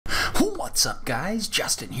What's up guys,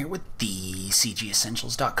 Justin here with the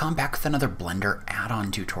CGEssentials.com, back with another Blender add-on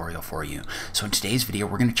tutorial for you. So in today's video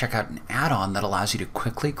we're going to check out an add-on that allows you to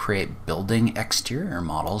quickly create building exterior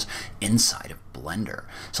models inside of Blender.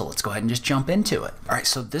 So let's go ahead and just jump into it. Alright,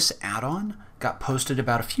 so this add-on got posted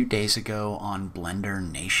about a few days ago on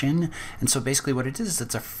BlenderNation, and so basically what it is,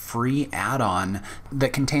 it's a free add-on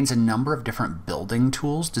that contains a number of different building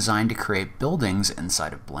tools designed to create buildings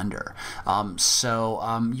inside of Blender.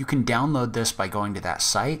 You can download this by going to that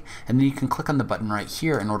site, and then you can click on the button right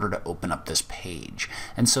here in order to open up this page.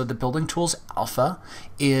 And so the building tools alpha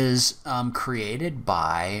is created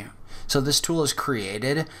by, this tool is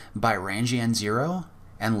created by Rangian0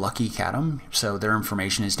 and Lucky Catum, so their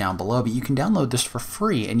information is down below, but you can download this for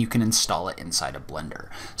free and you can install it inside of Blender.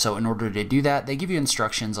 So in order to do that, they give you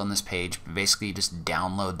instructions on this page. Basically, you just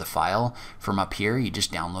download the file from up here. You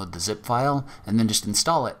just download the zip file and then just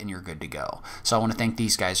install it and you're good to go. So I want to thank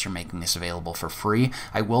these guys for making this available for free.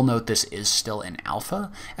 I will note this is still in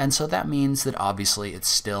alpha, and so that means that obviously it's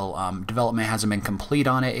still, development hasn't been complete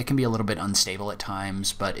on it. It can be a little bit unstable at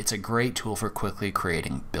times, but it's a great tool for quickly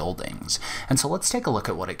creating buildings. And so let's take a look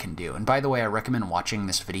at what it can do. And by the way, I recommend watching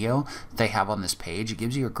this video they have on this page. It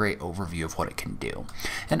gives you a great overview of what it can do.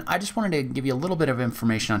 And I just wanted to give you a little bit of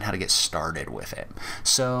information on how to get started with it.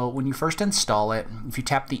 So when you first install it, if you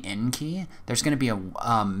tap the N key, there's going to be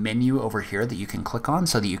a menu over here that you can click on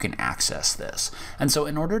so that you can access this. And so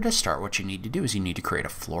in order to start, what you need to do is you need to create a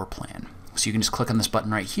floor plan. So you can just click on this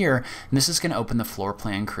button right here, and this is going to open the floor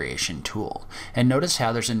plan creation tool. And notice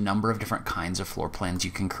how there's a number of different kinds of floor plans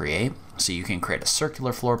you can create. So you can create a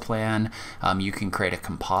circular floor plan, you can create a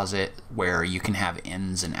composite where you can have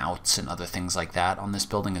ins and outs and other things like that on this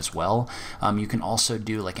building as well. You can also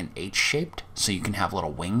do like an H-shaped, so you can have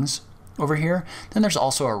little wings over here. Then there's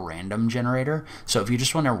also a random generator. So if you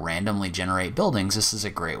just want to randomly generate buildings, this is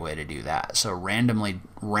a great way to do that. So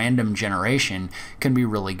random generation can be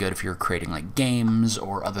really good if you're creating like games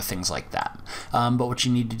or other things like that. But what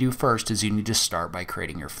you need to do first is you need to start by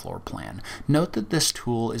creating your floor plan. Note that this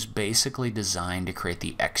tool is basically designed to create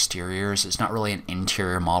the exteriors. It's not really an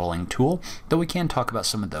interior modeling tool, though we can talk about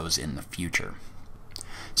some of those in the future.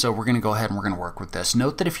 So we're going to go ahead and we're going to work with this.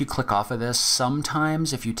 Note that if you click off of this,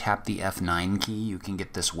 sometimes if you tap the F9 key, you can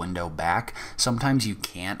get this window back. Sometimes you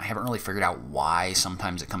can't. I haven't really figured out why.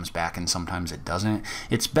 Sometimes it comes back and sometimes it doesn't.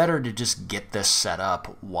 It's better to just get this set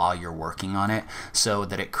up while you're working on it so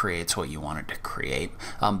that it creates what you want it to create.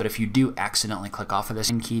 But if you do accidentally click off of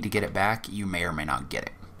this key to get it back, you may or may not get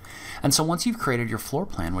it. And so once you've created your floor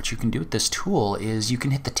plan, what you can do with this tool is you can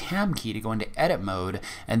hit the tab key to go into edit mode,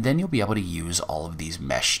 and then you'll be able to use all of these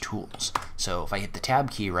mesh tools. So if I hit the tab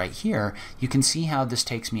key right here, you can see how this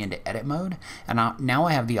takes me into edit mode, and now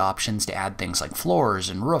I have the options to add things like floors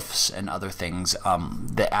and roofs and other things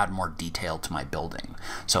that add more detail to my building.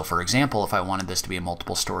 So for example, if I wanted this to be a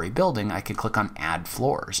multiple story building, I could click on add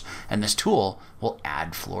floors, and this tool will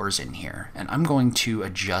add floors in here. And I'm going to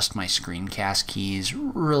adjust my screencast keys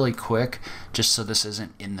really quick just so this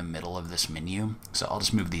isn't in the middle of this menu. So I'll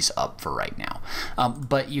just move these up for right now.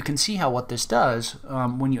 But you can see how what this does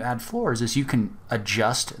when you add floors is you can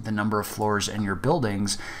adjust the number of floors in your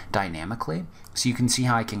buildings dynamically. So you can see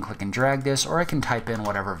how I can click and drag this, or I can type in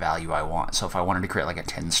whatever value I want. So if I wanted to create like a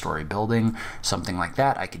 10-story building, something like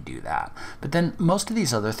that, I could do that. But then most of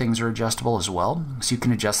these other things are adjustable as well. So you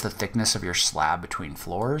can adjust the thickness of your slab between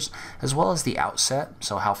floors, as well as the outset,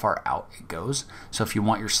 so how far out it goes. So if you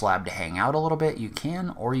want your slab to hang out a little bit, you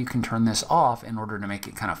can, or you can turn this off in order to make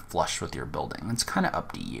it kind of flush with your building. It's kind of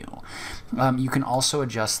up to you. You can also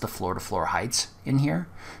adjust the floor-to-floor heights in here.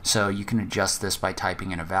 So you can adjust this by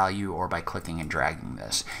typing in a value or by clicking and dragging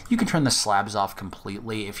this. You can turn the slabs off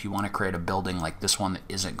completely if you want to create a building like this one that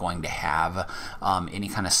isn't going to have any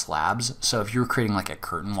kind of slabs. So if you're creating like a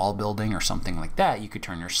curtain wall building or something like that, you could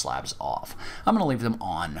turn your slabs off. I'm going to leave them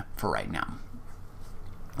on for right now.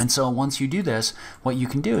 And so once you do this, what you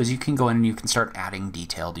can do is you can go in and you can start adding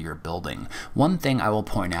detail to your building. One thing I will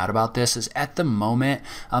point out about this is at the moment,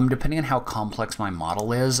 depending on how complex my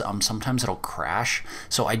model is, sometimes it'll crash.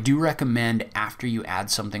 So I do recommend after you add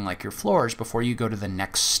something like your floors, before you go to the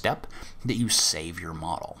next step, that you save your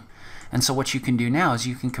model. And so what you can do now is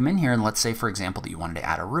you can come in here and let's say, for example, that you wanted to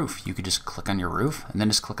add a roof. You could just click on your roof and then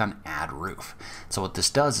just click on Add Roof. So what this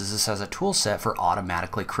does is this has a tool set for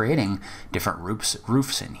automatically creating different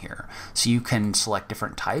roofs in here. So you can select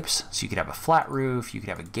different types. So you could have a flat roof, you could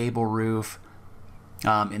have a gable roof,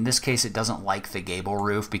 In this case, it doesn't like the gable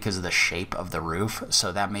roof because of the shape of the roof,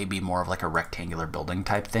 so that may be more of like a rectangular building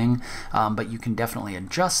type thing, but you can definitely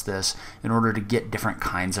adjust this in order to get different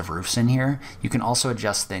kinds of roofs in here. You can also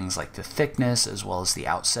adjust things like the thickness as well as the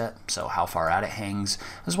outset, so how far out it hangs,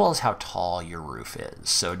 as well as how tall your roof is.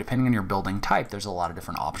 So depending on your building type, there's a lot of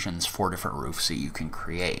different options for different roofs that you can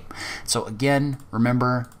create. So again,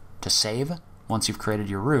 remember to save once you've created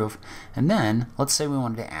your roof, and then let's say we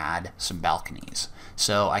wanted to add some balconies.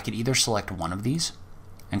 So I could either select one of these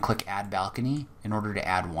and click add balcony in order to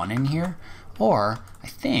add one in here, or I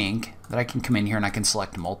think that I can come in here and I can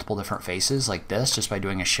select multiple different faces like this just by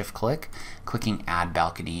doing a shift click, clicking add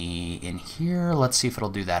balcony in here. Let's see if it'll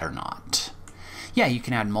do that or not. Yeah, you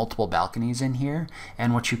can add multiple balconies in here,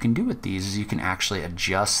 and what you can do with these is you can actually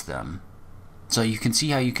adjust them. So you can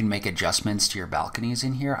see how you can make adjustments to your balconies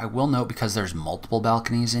in here. I will note, because there's multiple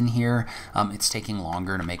balconies in here, it's taking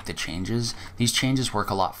longer to make the changes. These changes work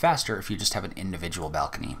a lot faster if you just have an individual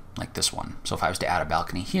balcony like this one. So if I was to add a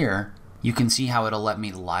balcony here, you can see how it'll let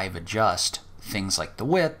me live adjust things like the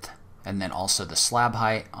width and then also the slab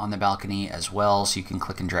height on the balcony as well. So you can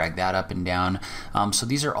click and drag that up and down. So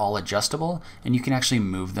these are all adjustable, and you can actually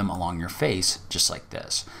move them along your face just like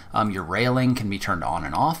this. Your railing can be turned on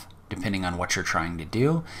and off depending on what you're trying to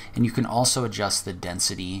do, and you can also adjust the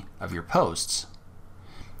density of your posts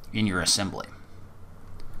in your assembly.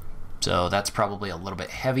 So that's probably a little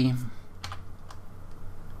bit heavy.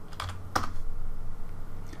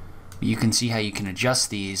 You can see how you can adjust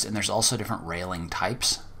these, and there's also different railing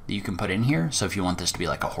types that you can put in here. So if you want this to be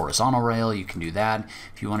like a horizontal rail, you can do that.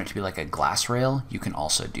 If you want it to be like a glass rail, you can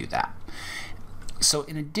also do that. So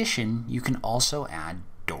in addition, you can also add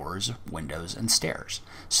doors, windows, and stairs.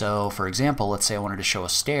 So for example, let's say I wanted to show a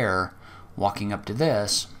stair walking up to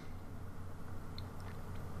this.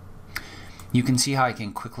 You can see how I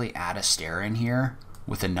can quickly add a stair in here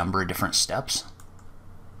with a number of different steps.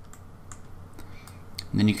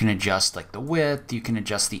 And then you can adjust like the width, you can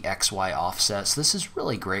adjust the XY offsets. This is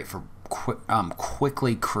really great for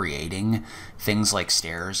quickly creating things like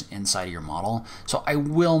stairs inside of your model. So I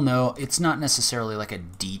will note, it's not necessarily like a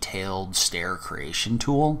detailed stair creation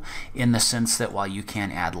tool, in the sense that while you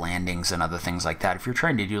can add landings and other things like that, if you're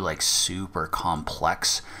trying to do like super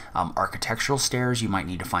complex architectural stairs, you might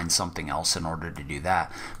need to find something else in order to do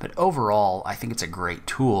that. But overall, I think it's a great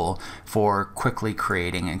tool for quickly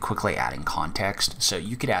creating and quickly adding context. So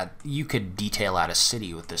you could detail out a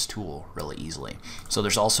city with this tool really easily. So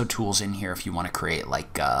there's also tools in here if you want to create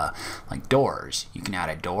like doors. You can add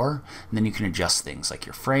a door, and then you can adjust things like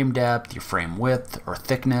your frame depth, your frame width or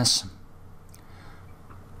thickness,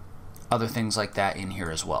 other things like that in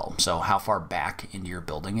here as well. So how far back into your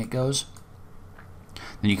building it goes.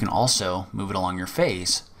 Then you can also move it along your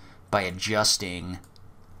face by adjusting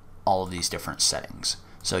all of these different settings.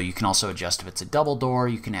 So you can also adjust if it's a double door,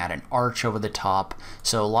 you can add an arch over the top.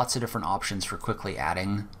 So lots of different options for quickly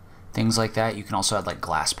adding things like that. You can also add like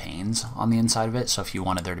glass panes on the inside of it. So if you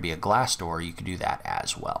wanted there to be a glass door, you could do that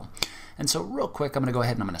as well. And so real quick, I'm going to go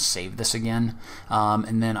ahead and I'm going to save this again.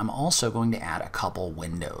 And then I'm also going to add a couple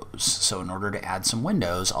windows. So in order to add some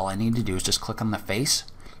windows, all I need to do is just click on the face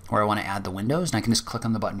where I want to add the windows, and I can just click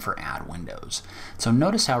on the button for add windows. So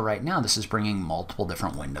notice how right now this is bringing multiple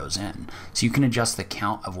different windows in. So you can adjust the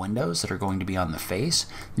count of windows that are going to be on the face,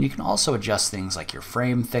 and you can also adjust things like your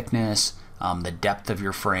frame thickness, the depth of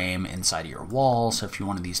your frame inside of your wall. So if you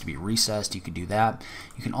wanted these to be recessed, you could do that.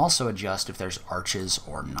 You can also adjust if there's arches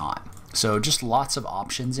or not. So just lots of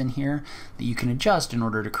options in here that you can adjust in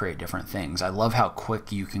order to create different things. I love how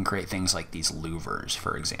quick you can create things like these louvers,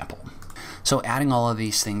 for example. So adding all of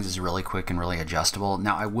these things is really quick and really adjustable.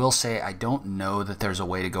 Now I will say I don't know that there's a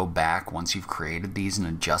way to go back once you've created these and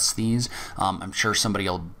adjust these. I'm sure somebody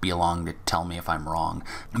will be along to tell me if I'm wrong,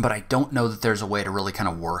 but I don't know that there's a way to really kind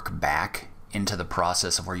of work back into the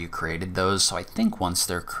process of where you created those. So I think once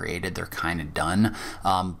they're created, they're kind of done,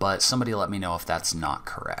 but somebody let me know if that's not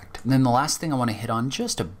correct. And then the last thing I want to hit on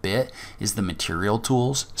just a bit is the material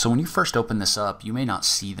tools. So when you first open this up, you may not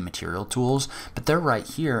see the material tools, but they're right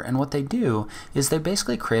here. And what they do is they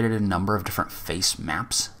basically created a number of different face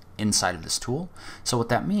maps inside of this tool. So what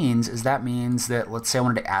that means is that let's say I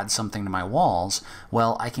wanted to add something to my walls.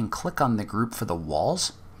 Well, I can click on the group for the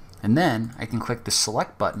walls, and then I can click the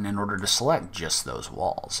select button in order to select just those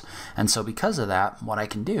walls. And so because of that, what I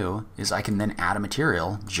can do is I can then add a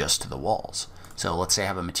material just to the walls. So let's say I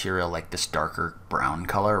have a material like this darker brown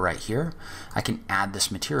color right here. I can add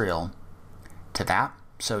this material to that.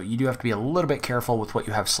 So you do have to be a little bit careful with what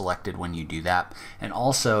you have selected when you do that. And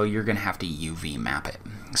also you're going to have to UV map it.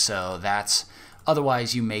 So that's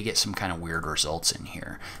Otherwise, you may get some kind of weird results in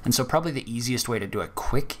here. And so probably the easiest way to do a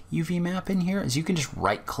quick UV map in here is you can just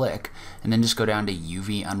right click and then just go down to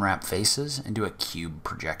UV unwrap faces and do a cube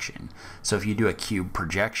projection. So if you do a cube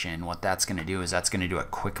projection, what that's going to do is that's going to do a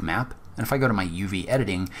quick map. And if I go to my UV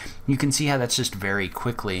editing, you can see how that's just very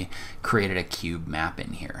quickly created a cube map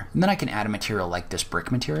in here. And then I can add a material like this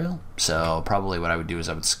brick material. So probably what I would do is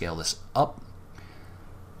I would scale this up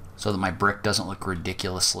so that my brick doesn't look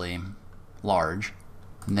ridiculously large.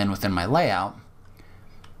 And then within my layout,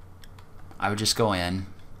 I would just go in,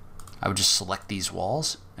 I would just select these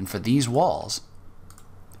walls, and for these walls,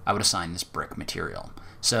 I would assign this brick material.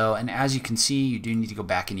 So, and as you can see, you do need to go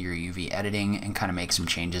back into your UV editing and kind of make some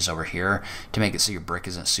changes over here to make it so your brick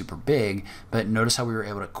isn't super big, but notice how we were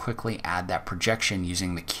able to quickly add that projection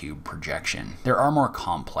using the cube projection. There are more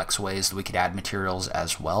complex ways that we could add materials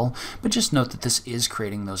as well, but just note that this is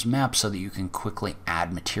creating those maps so that you can quickly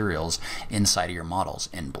add materials inside of your models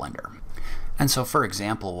in Blender. And so for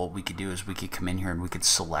example, what we could do is we could come in here and we could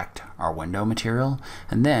select our window material,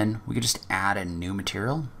 and then we could just add a new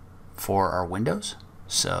material for our windows.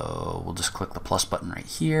 So we'll just click the plus button right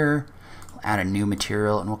here, we'll add a new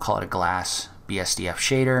material, and we'll call it a glass BSDF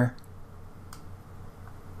shader.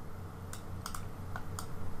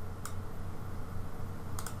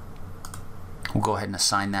 We'll go ahead and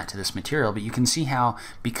assign that to this material, but you can see how,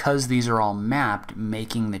 because these are all mapped,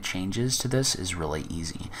 making the changes to this is really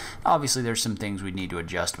easy. Obviously there's some things we need to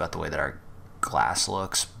adjust about the way that our glass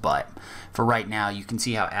looks, but for right now you can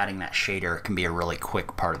see how adding that shader can be a really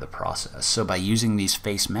quick part of the process. So by using these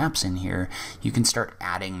face maps in here, you can start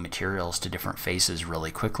adding materials to different faces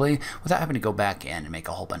really quickly without having to go back in and make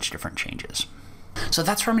a whole bunch of different changes. So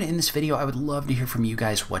that's where I'm going to end this video. I would love to hear from you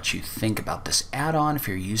guys what you think about this add-on, if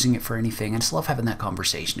you're using it for anything. I just love having that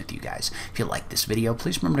conversation with you guys. If you like this video,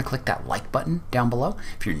 please remember to click that like button down below.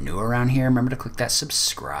 If you're new around here, remember to click that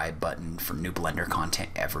subscribe button for new Blender content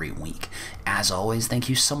every week. As always, thank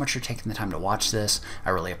you so much for taking the time to watch this. I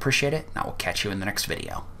really appreciate it, and I will catch you in the next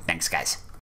video. Thanks, guys.